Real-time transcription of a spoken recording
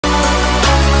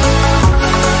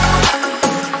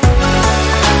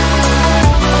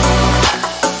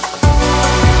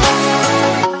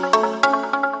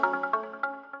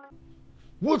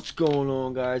What's going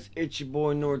on, guys? It's your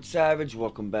boy Nord Savage.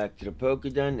 Welcome back to the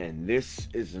Pokéden, and this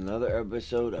is another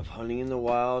episode of Hunting in the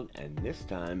Wild, and this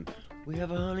time we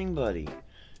have a hunting buddy.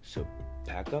 So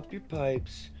pack up your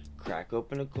pipes, crack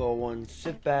open a cold one,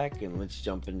 sit back, and let's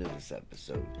jump into this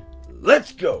episode.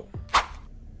 Let's go!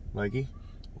 Mikey,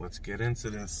 let's get into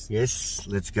this. Yes,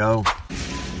 let's go.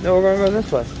 No, we're gonna go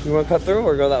this way. You wanna cut through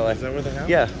or go that way? Is that where the house?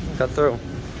 Yeah, cut through.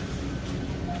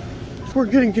 We're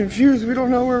getting confused. We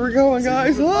don't know where we're going,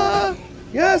 guys. Ah!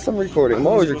 Yes, I'm recording. I'm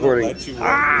always recording.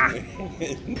 Ah!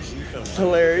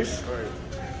 Hilarious.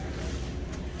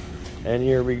 And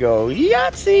here we go.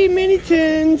 Yahtzee mini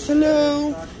tins.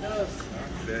 Hello.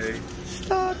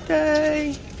 Stock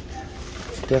day.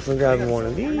 Definitely grabbing one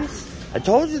of these. I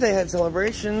told you they had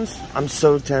celebrations. I'm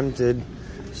so tempted.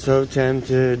 So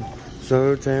tempted.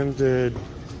 So tempted.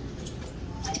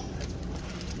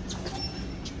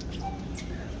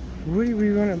 What do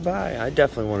we want to buy? I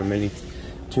definitely want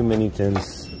two mini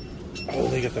tins. Oh,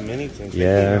 they got the mini tins.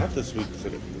 Yeah. They came out this week,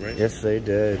 right? Yes, they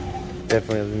did.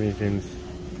 Definitely have the mini tins.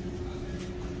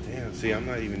 Damn, see, I'm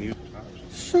not even using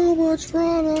options. So much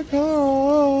product,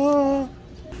 huh?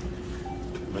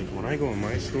 Like, when I go in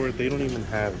my store, they don't even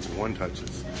have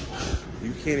one-touches.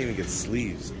 You can't even get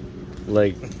sleeves.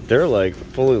 Like, they're like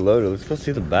fully loaded. Let's go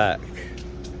see the back.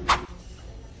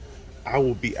 I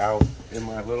will be out in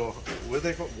my little, what are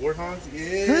they called? Warthogs?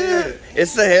 Yeah!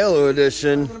 It's the Halo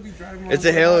edition. It's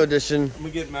a Halo edition. I'm gonna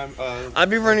get my, I'd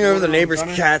be running over the neighbor's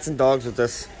cats and dogs with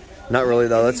this. Not really,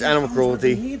 though. That's animal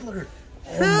cruelty.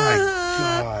 Oh my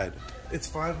god. It's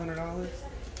 $500?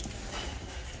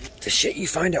 The shit you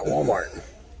find at Walmart.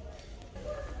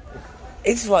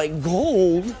 It's like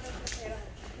gold.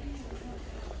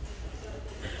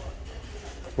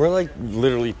 We're like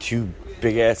literally two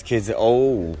big ass kids.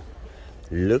 Oh,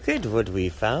 look at what we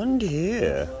found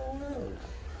here.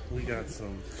 We got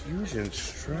some Fusion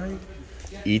Strike.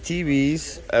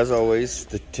 ETBs, as always,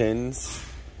 the tins.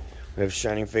 We have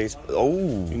Shining Face. Oh,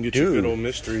 You can get dude. your good old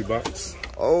mystery box.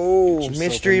 Oh, Get yourself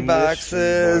mystery a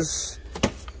boxes.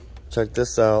 Check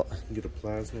this out. You can get a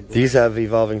plasma box. These have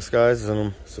Evolving Skies in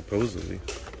them. Supposedly.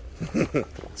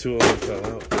 Two of them fell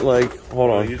out. Like,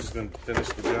 hold on. You're just gonna finish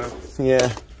the job?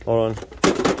 Yeah, hold on.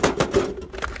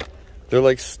 They're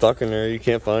like stuck in there. You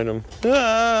can't find them.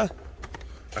 Ah!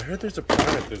 I heard there's a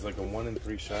product. There's like a 1 in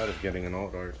 3 shot of getting an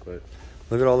alt art, but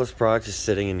Look at all this product just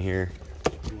sitting in here.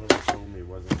 whoever told me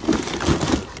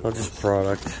wasn't. Not just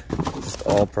product. Just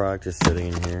all product is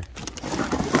sitting in here.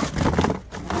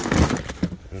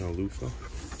 And a loofah.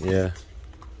 Yeah.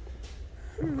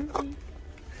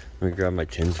 Let me grab my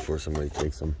tins before somebody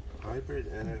takes them. Hybrid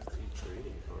NFT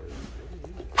trading cards.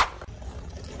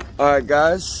 Alright,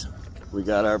 guys. We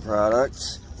got our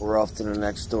products. We're off to the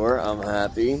next store. I'm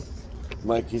happy.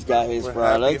 Mikey's got his We're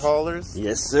products. happy haulers.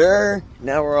 Yes, sir.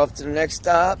 Now we're off to the next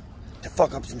stop to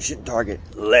fuck up some shit in Target.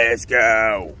 Let's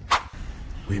go.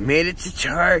 We made it to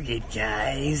Target,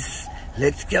 guys.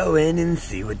 Let's go in and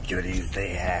see what goodies they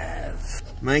have.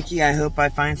 Mikey, I hope I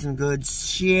find some good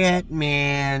shit,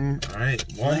 man. Alright,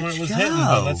 Walmart Let's was go. hitting,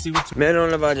 but let's see what's. Men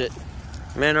on a budget.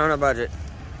 Men on a budget.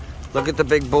 Look at the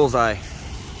big bullseye.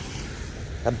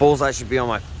 That bullseye should be on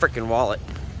my freaking wallet.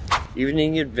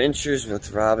 Evening adventures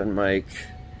with Rob and Mike.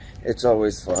 It's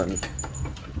always fun.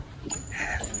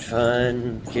 Having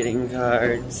fun, getting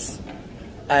cards.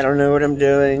 I don't know what I'm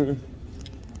doing.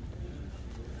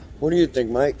 What do you think,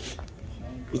 Mike?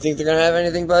 You think they're gonna have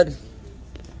anything, bud?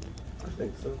 I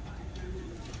think so.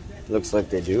 Looks like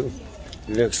they do.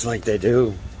 Looks like they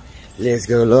do. Let's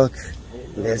go look.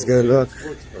 Let's go look.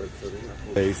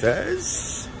 He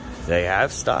says they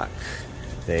have stock.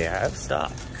 They have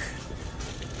stock.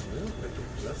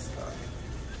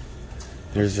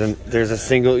 There's a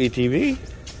single ETB.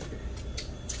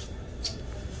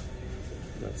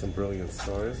 Got some brilliant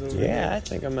stars over Yeah, here. I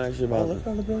think I'm actually Oh, about look at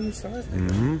all the brilliant stars.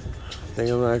 I think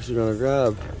I'm actually gonna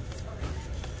grab.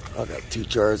 I got 2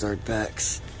 Charizard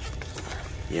packs.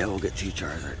 Yeah, we'll get 2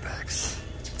 Charizard packs.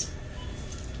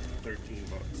 $13.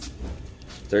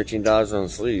 $13 on the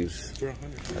sleeves. For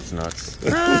 100. That's nuts.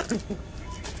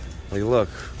 Like, look.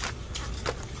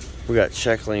 We got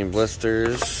check lane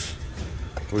blisters.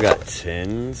 We got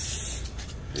tins.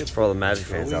 For all the Magic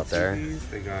fans out there.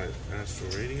 They got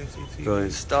Astral Radiance ETBs.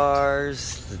 Brilliant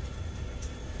Stars.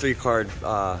 The 3-card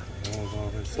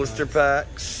blister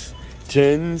packs.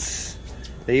 Tins.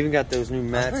 They even got those new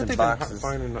mats and boxes.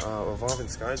 Finding Evolving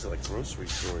Skies at like grocery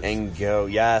stores. And Go,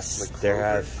 yes. Like They Kroger.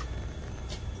 have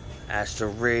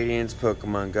Astral Radiance,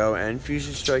 Pokemon Go, and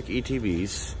Fusion Strike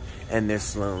ETBs. And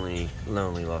this Lonely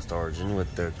Lost Origin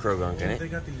with the Krogunk in it. They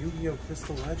got the Yu-Gi-Oh!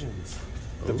 Crystal Legends.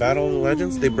 The Battle of the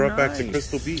Legends, they brought back the nice.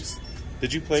 Crystal Beast.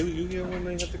 Did you play with Yu-Gi-Oh when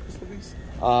they had the Crystal Beast?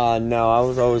 No, I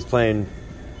was always playing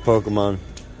Pokemon.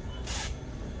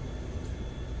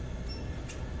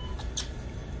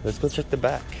 Let's go check the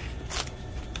back.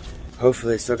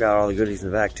 Hopefully they still got all the goodies in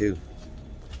the back too.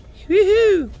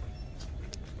 Woohoo!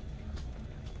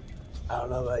 I don't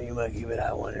know about you, Mikey, but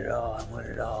I want it all. I want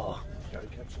it all. Gotta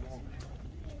catch them all.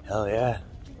 Hell yeah.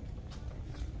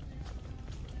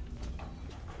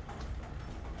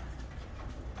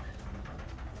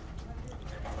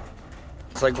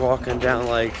 It's like walking down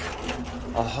like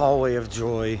a hallway of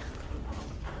joy.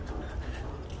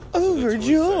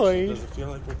 Overjoyed. Does it feel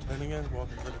like we're 10 again,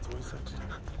 walking through the toy section?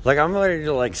 Like I'm ready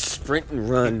to like sprint and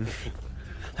run.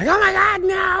 Like, oh my god,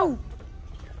 no!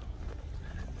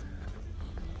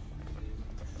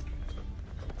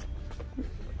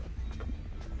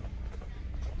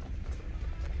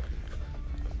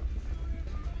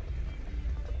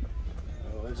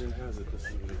 Legend has it, this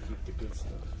is where they keep the good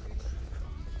stuff.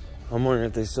 I'm wondering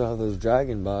if they still have those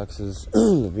dragon boxes.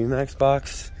 The VMAX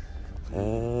box.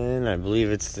 And I believe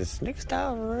it's this next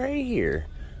tile right here.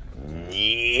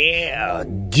 Yeah,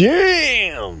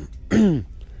 damn!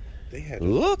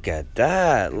 Look at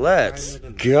that. Let's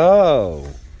go.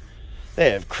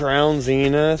 They have Crown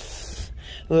Zenith.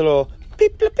 Little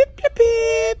beep, beep, beep, beep,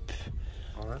 beep.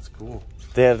 Oh, that's cool.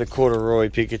 They have the corduroy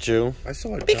Pikachu. I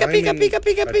saw a Pika, diamond, Pika, Pika,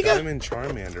 Pika, Pika. Diamond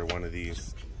Charmander, one of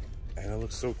these. And it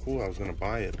looks so cool. I was going to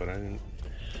buy it, but I didn't.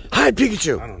 Hi,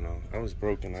 Pikachu! I don't know. I was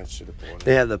broken. I should have bought it.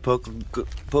 They have the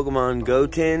Pokemon Go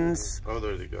tins. Oh,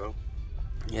 there they go.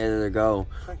 Yeah, there they go.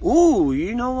 Ooh,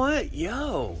 you know what?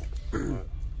 Yo. What?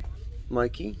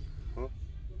 Mikey? Huh?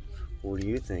 What do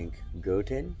you think? Go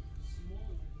tin?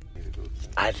 Need to go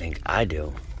tin. I think I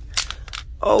do.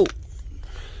 Oh!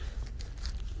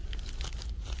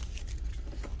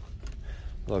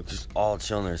 Look, just all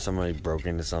chilling there. Somebody broke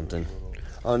into something.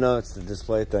 Oh no, it's the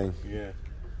display thing. Yeah.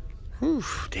 Whew,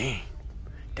 dang.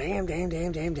 Damn, damn,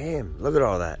 damn, damn, damn. Look at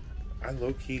all that. I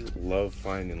low-key love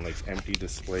finding like empty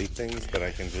display things that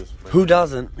I can just... Who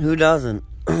doesn't? Who doesn't?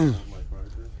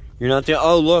 You're not the...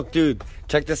 Oh, look, dude.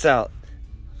 Check this out.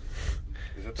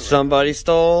 Somebody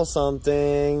stole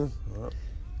something.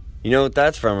 You know what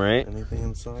that's from, right? Anything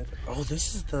inside? Oh,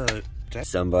 this is the...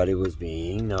 Somebody was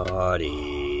being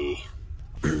naughty.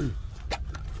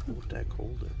 What that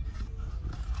colder?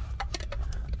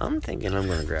 I'm thinking I'm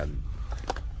gonna grab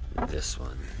this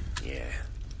one. Yeah.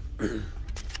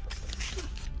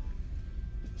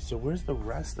 So where's the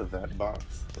rest of that box?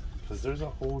 Because there's a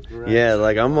whole... Yeah,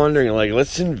 like I'm wondering, like,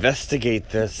 let's investigate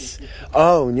this.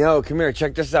 Oh, no, come here,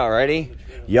 check this out, ready?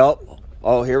 Yup.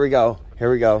 Oh, here we go. Here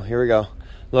we go. Here we go.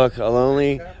 Look, a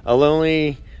lonely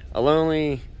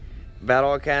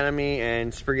Battle Academy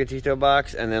and Sprigatito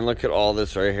box, and then look at all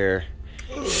this right here.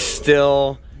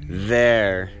 Still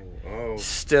there. Oh.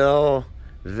 Still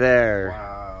there.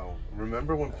 Wow.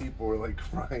 Remember when people were like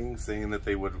crying, saying that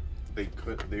they were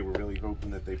really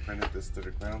hoping that they printed this to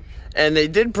the ground? And they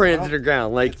did print it to the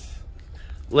ground. Like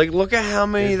look at how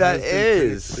many that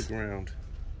is. To the ground.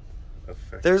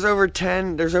 There's over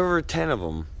 10 of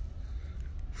them.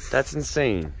 That's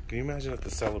insane. Can you imagine if the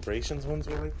Celebrations ones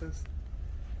were like this?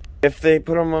 If they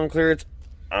put them on clearance,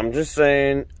 I'm just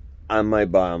saying, I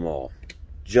might buy them all.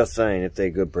 Just saying, if they're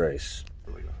a good price.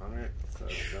 For like 100,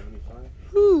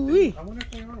 75. Ooh-wee. I wonder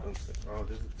if they are on sale. Oh,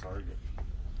 this is Target.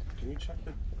 Can you check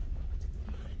the...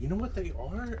 You know what they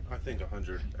are? I think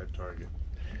 100 at Target.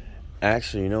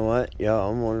 Actually, you know what? Yeah,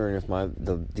 I'm wondering if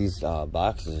these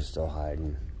boxes are still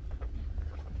hiding.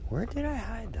 Where did I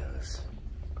hide those?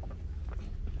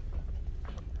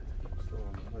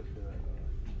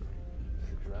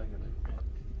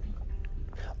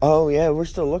 Oh yeah, we're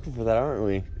still looking for that, aren't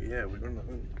we? Yeah, we're gonna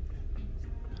hunt.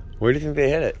 Where do you think they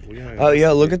hid it? Oh yeah,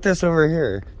 look at this over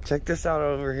here. Check this out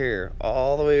over here.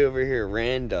 All the way over here.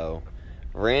 Rando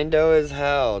as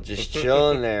hell. Just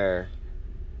chilling there.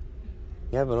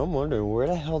 Yeah, but I'm wondering, where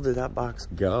the hell did that box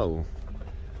go?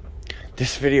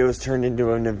 This video has turned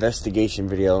into an investigation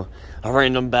video. A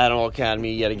random Battle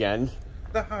Academy yet again.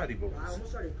 The Hardy Boys.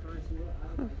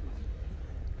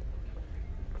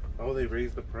 Oh, they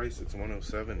raised the price. It's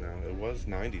 107 now. It was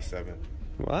 97.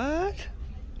 What?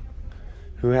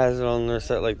 Who has it on their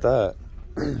set like that?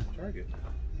 Target.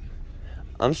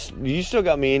 You still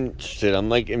got me interested. I'm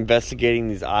like investigating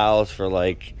these aisles for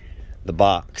like the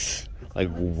box. Like,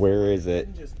 where is it?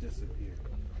 It just disappeared.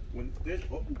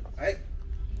 I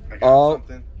got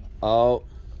something. Oh.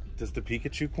 Does the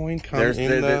Pikachu coin come There's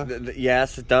in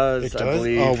yes, it does. It does? I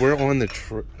believe. Oh, we're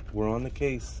on the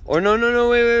case. Or no,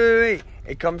 wait.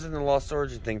 It comes in the Lost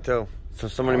Origin thing too. So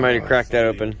somebody might have cracked that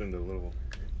open. Opened a little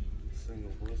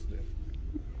single blister.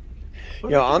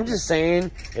 Yo, I'm just saying,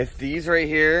 if these right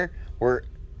here were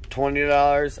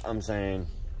 $20, I'm saying.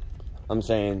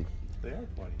 They are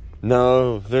 20.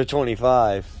 No, they're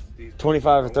 25.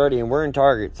 25 or 30, and we're in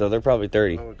Target, so they're probably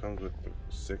 30. Oh, it comes with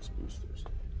 6 boosters.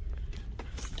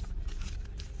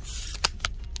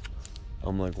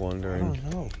 I'm like I wondering.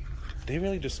 don't know. They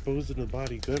really disposed of the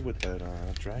body good with that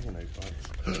Dragonite box.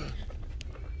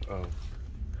 Oh.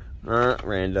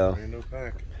 Rando. Rando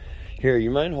pack. Here, you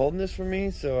mind holding this for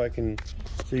me so you can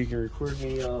record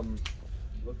me looking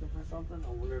for something? I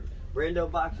wonder. Rando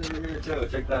box over here too.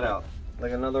 Check that out.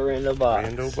 Like another rando box.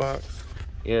 Rando box?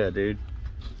 Yeah, dude.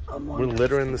 We're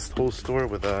littering this whole store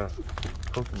with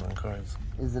Pokemon cards.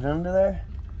 Is it under there?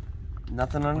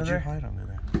 Nothing under there? What'd you hide under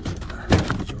there?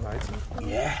 Did you hide something?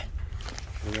 Yeah.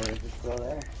 You know if it's still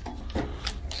there?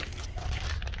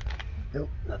 Nope,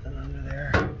 nothing under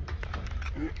there.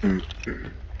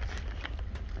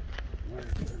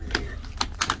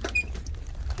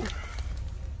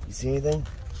 You see anything?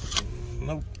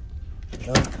 Nope.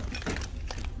 No.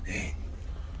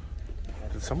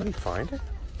 Did somebody find it?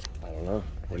 I don't know.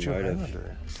 What'd you hide under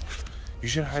there? You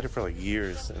should hide it for like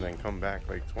years and then come back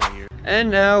like 20 years. And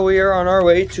now we are on our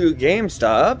way to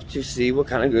GameStop to see what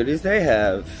kind of goodies they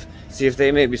have. See if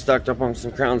they may be stocked up on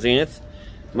some Crown Zenith.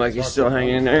 Mikey's still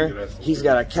hanging in there. He's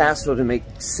got a castle to make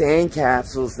sand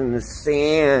castles in the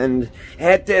sand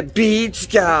at the beach,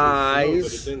 guys.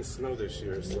 But it didn't snow this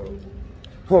year, so.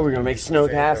 What, we're gonna make snow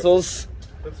castles?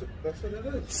 That's what it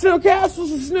is. Snow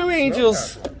castles and snow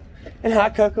angels. And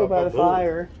hot cocoa by the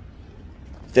fire.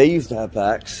 They used to have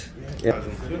packs. Yeah.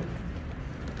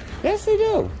 Yes, they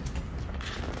do.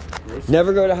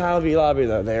 Never go to Hobby Lobby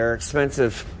though. They are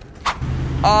expensive.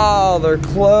 Oh, they're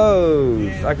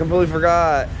closed. I completely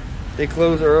forgot. They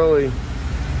close early.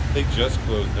 They just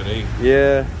closed at 8.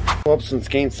 Yeah. Well, since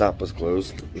GameStop was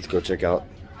closed, let's go check out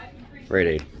Rite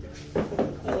Aid.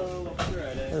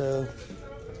 Hello.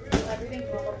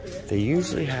 They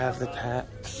usually have the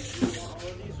packs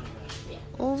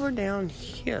over down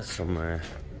here somewhere.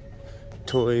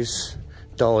 Toys,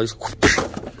 dollies.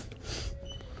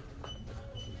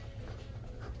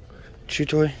 Chew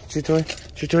toy, chew toy,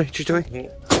 chew toy, chew toy.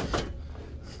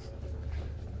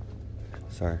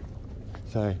 Sorry.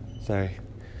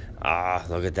 Ah,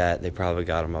 look at that. They probably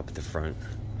got them up at the front.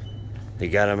 They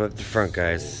got them up at the front,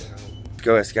 guys. Let's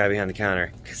go ask the guy behind the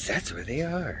counter, because that's where they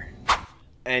are.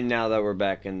 And now that we're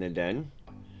back in the den,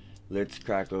 let's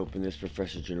crack open this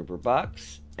Professor Juniper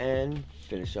box and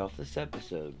finish off this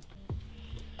episode.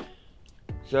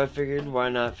 So I figured, why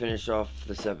not finish off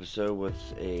this episode with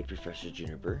a Professor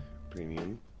Juniper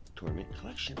Premium Tournament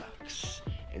Collection box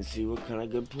and see what kind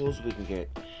of good pulls we can get.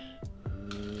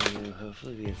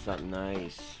 Hopefully we get something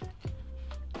nice.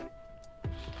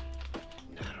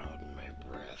 Not holding my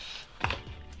breath.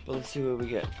 But let's see what we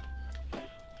get.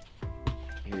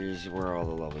 Here's where all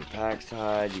the lovely packs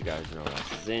hide. You guys know what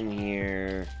else is in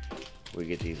here. We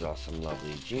get these awesome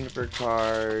lovely Juniper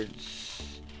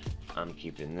cards. I'm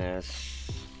keeping this.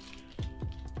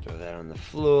 Throw that on the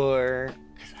floor,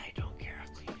 because I don't care. I'll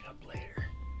clean it up later.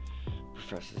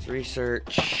 Professor's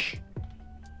Research.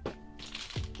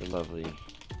 The lovely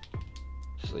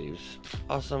sleeves.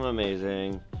 Awesome,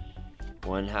 amazing.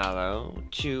 1 hollow,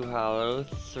 2 hollow,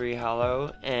 3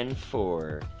 hollow, and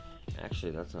 4.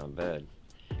 Actually, that's not bad.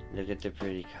 Look at the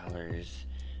pretty colors.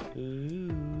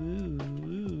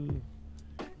 Ooh.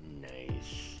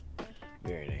 Nice.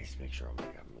 Very nice. Make sure I'll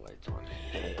have my lights on.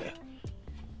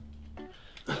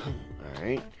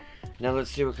 Alright. Now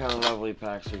let's see what kind of lovely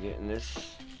packs we get in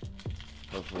this.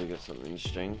 Hopefully we get something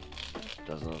interesting.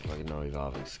 Doesn't look like no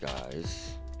Evolving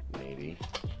Skies. Maybe.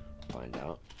 Find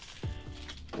out.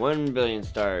 1 billion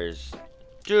stars.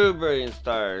 2 billion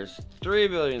stars. 3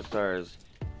 billion stars.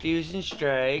 Fusion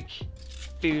Strike.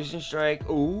 Fusion Strike.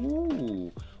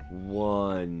 Ooh.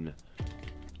 1.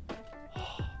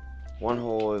 1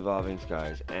 whole Evolving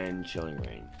Skies and Chilling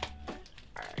Rain.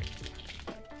 Alright.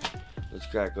 Let's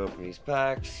crack open these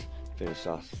packs. Finish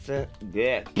off the set.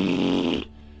 Yeah.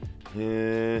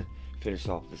 Finish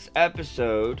off this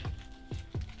episode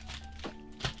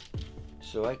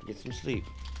so I can get some sleep.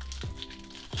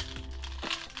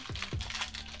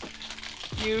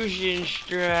 Fusion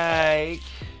Strike.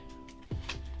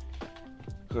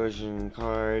 Cushion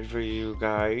card for you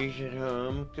guys at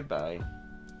home. Goodbye.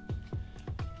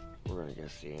 We're gonna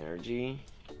guess the energy.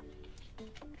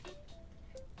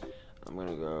 I'm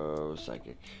gonna go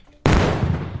Psychic.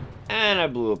 And I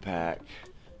blew a pack.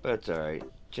 But it's alright.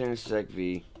 Genesec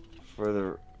V for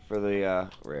the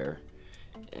rare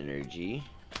energy.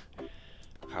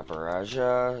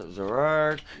 Caparaja,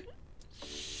 Zorak,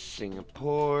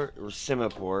 Singapore or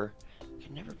Simapore. I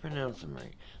can never pronounce them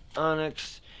right.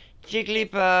 Onyx,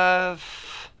 Jigglypuff,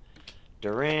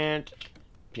 Durant,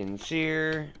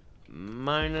 Pinsir,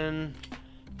 Minun,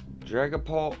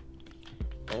 Dragapult,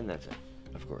 and that's it,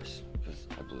 of course, because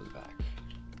I blew the back.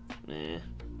 Nah.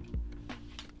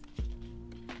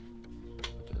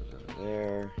 Put those over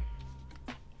there.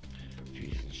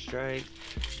 Fusion Strike.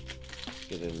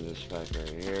 Get into this pack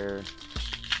right here.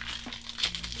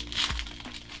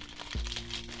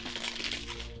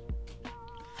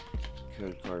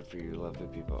 Code card for you lovely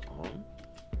people at home.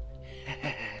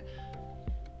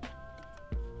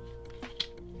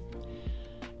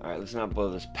 Alright, let's not blow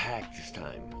this pack this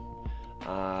time.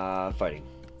 Fighting.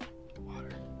 Water.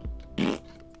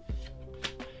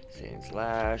 Sand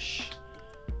Slash.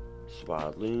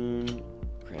 Swadloon.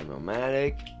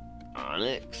 Cramomatic.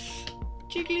 Onyx.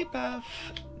 Jigglypuff.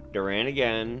 Durant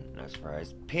again. Not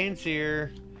surprised.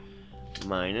 Pinsir.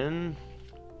 Minun.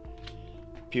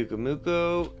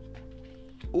 Pukamuko.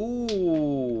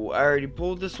 Ooh, I already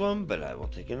pulled this one, but I will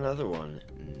take another one.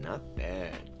 Not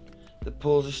bad. The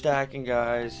pulls are stacking,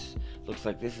 guys. Looks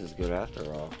like this is good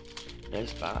after all.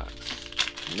 Nice box.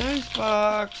 Nice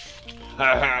box.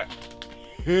 Haha.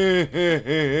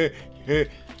 Sorry.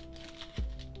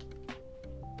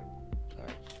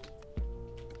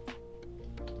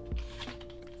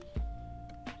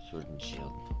 Sword and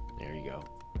Shield. There you go.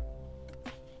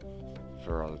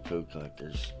 For all the code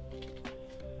collectors.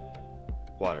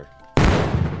 Water.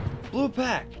 Blue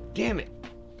pack. Damn it.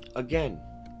 Again.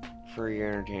 For your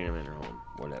entertainment at home.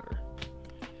 Whatever.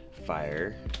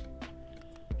 Fire.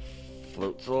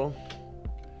 Floatzel.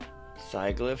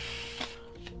 Cyglyph.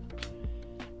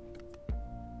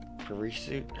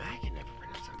 Parisu. I can never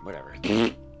pronounce that. Whatever.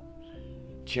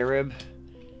 Cherub.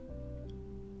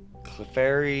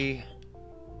 Clefairy.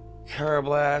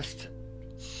 Carablast.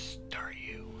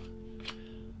 Staryu.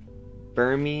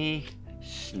 Burmy.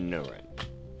 Snorunt.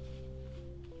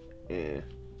 Yeah.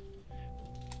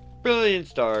 Brilliant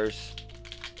stars.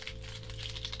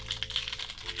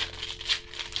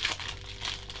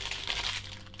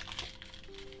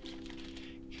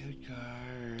 Code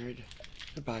card.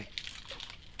 Goodbye.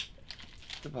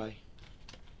 Goodbye.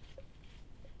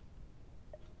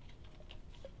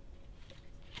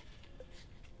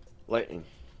 Lightning.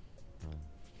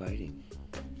 Fighting.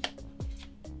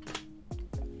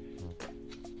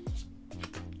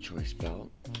 Choice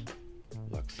Belt.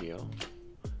 Luxio.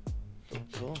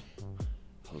 Floatzel.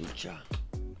 Hooja.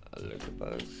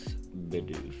 Electabuzz.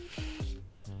 Bidoof.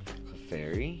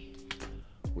 Clefairy.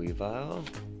 Weavile.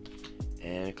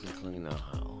 And Klinkling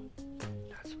Nahal.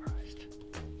 Not surprised.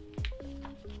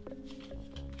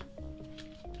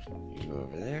 You go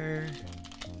over there.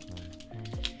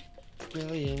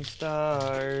 Brilliant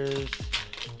stars.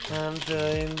 I'm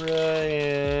feeling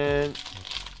brilliant.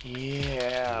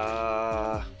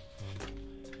 Yeah.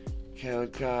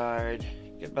 Code card.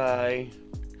 Goodbye.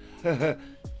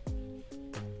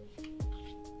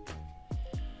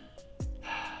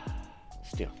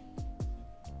 Still.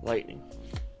 Lightning.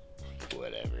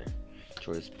 Whatever.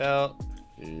 Choice Belt.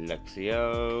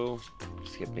 Luxio.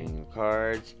 Skipping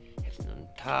cards. Hitting on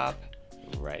top.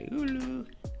 Ryulu.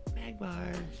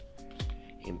 Magmar.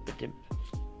 Impotent.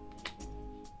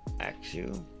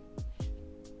 Axew.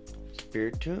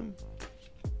 Spiritomb.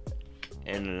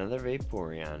 And another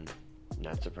Vaporeon.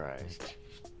 Not surprised.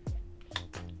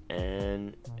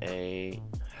 And a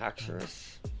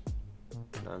Haxorus.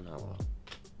 Non-hollow.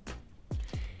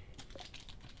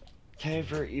 Time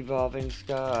for Evolving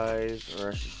Skies. Or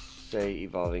I should say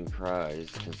Evolving Cries,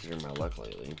 considering my luck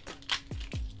lately.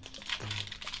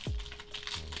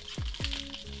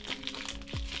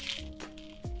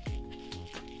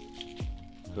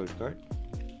 Code card.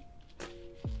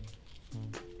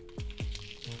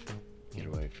 Get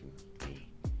away from me.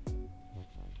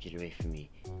 Get away from me.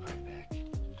 Card back.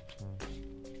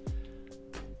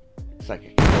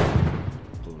 Psychic.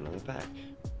 Blue another pack.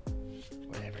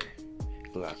 Whatever.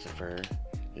 Glossifer.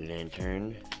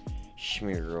 Lantern.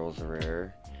 Schmeargirl's a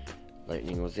rare.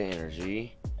 Lightning was the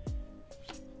energy.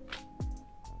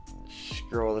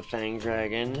 Scroll the Fang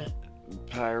Dragon.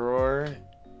 Pyroar.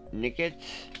 Nickit.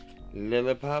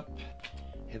 Lillipup.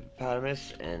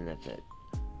 Hippopotamus. And that's it.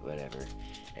 Whatever.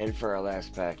 And for our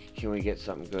last pack, can we get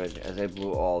something good? As I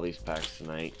blew all these packs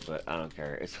tonight, but I don't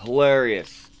care. It's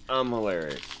hilarious. I'm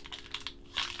hilarious.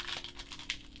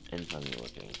 And funny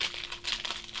looking.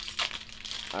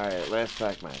 Alright, last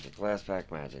pack magic. Last pack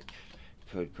magic.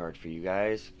 Code card for you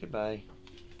guys. Goodbye.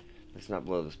 Let's not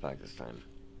blow this pack this time.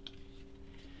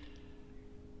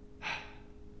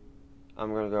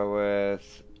 I'm gonna go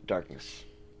with Darkness.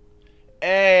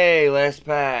 Hey, last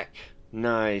pack.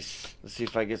 Nice. Let's see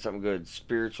if I get something good.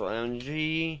 Spiritual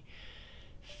Energy.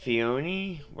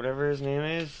 Fione, whatever his name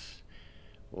is,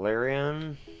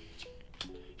 Larion,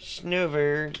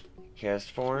 Snoover,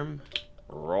 Castform,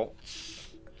 Roltz,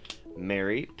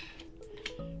 Mareep,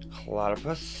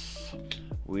 Clodopus,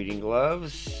 Weeding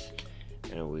Gloves,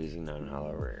 and a Wheezing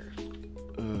Non-Hollow Rare.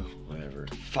 Ugh, whatever.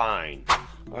 Fine.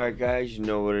 Alright guys, you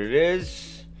know what it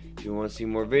is. If you want to see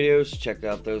more videos, check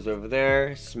out those over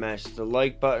there. Smash the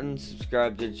like button,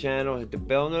 subscribe to the channel, hit the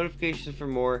bell notifications for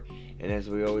more. And as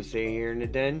we always say here in the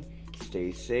den,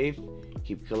 stay safe,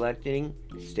 keep collecting,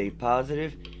 stay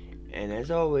positive, and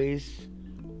as always,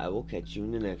 I will catch you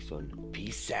in the next one.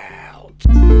 Peace out.